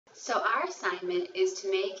So our assignment is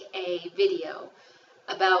to make a video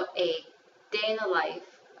about a day in the life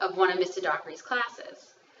of one of Mr. Dockery's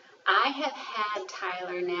classes. I have had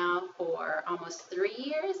Tyler now for almost 3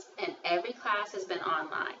 years, and every class has been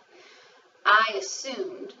online. I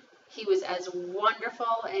assumed he was as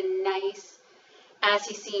wonderful and nice as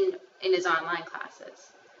he seemed in his online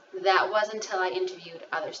classes. That wasn't until I interviewed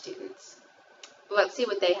other students. Let's see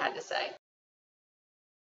what they had to say.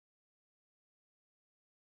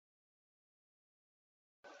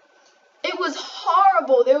 It was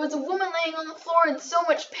horrible. There was a woman laying on the floor in so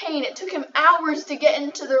much pain. It took him hours to get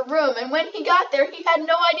into the room, and when he got there, he had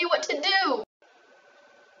no idea what to do.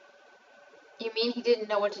 You mean he didn't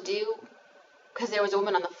know what to do because there was a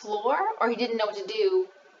woman on the floor, or he didn't know what to do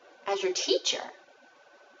as your teacher?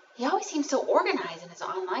 He always seems so organized in his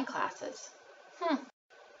online classes.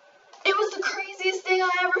 It was the craziest thing I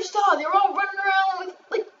ever saw. They were all running around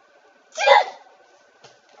with,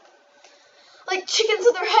 like chickens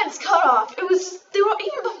with their heads cut off. It was just, they were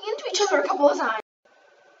even bumping into each other a couple of times.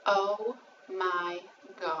 Oh my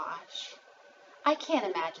gosh. I can't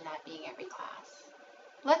imagine that being every class.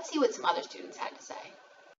 Let's see what some other students had to say.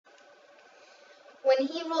 When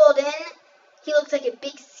he rolled in, he looked like a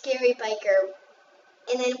big scary biker.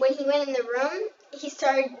 And then when he went in the room, he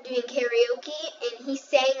started doing karaoke and he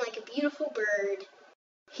sang like a beautiful bird.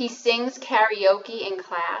 He sings karaoke in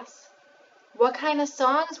class? What kind of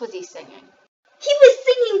songs was he singing? He was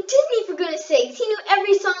singing Disney, for goodness sakes. He knew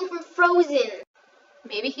every song from Frozen.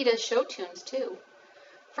 Maybe he does show tunes too.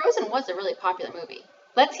 Frozen was a really popular movie.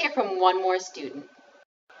 Let's hear from one more student.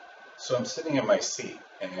 So I'm sitting in my seat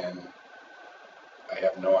and I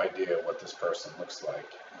have no idea what this person looks like.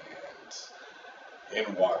 And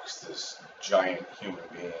in walks this giant human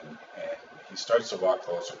being, and he starts to walk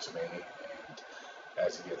closer to me, and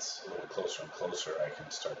as he gets a little closer and closer, I can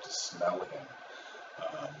start to smell him.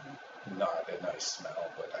 Not a nice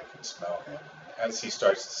smell, but I can smell him. As he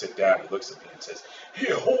starts to sit down, he looks at me and says,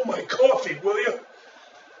 "Here, hold my coffee, will you?"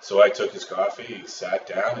 So I took his coffee, he sat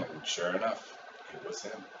down, and sure enough, it was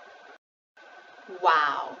him.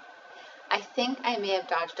 Wow. I think I may have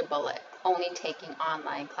dodged a bullet only taking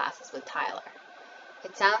online classes with Tyler.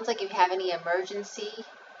 It sounds like if you have any emergency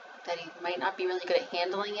that he might not be really good at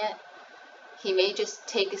handling it, he may just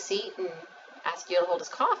take a seat and ask you to hold his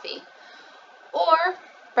coffee. Or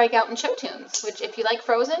break out in show tunes, which if you like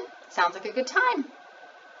Frozen, sounds like a good time.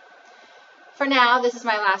 For now, this is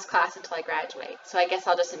my last class until I graduate, so I guess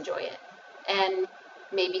I'll just enjoy it. And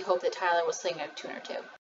maybe hope that Tyler will sing a tune or two.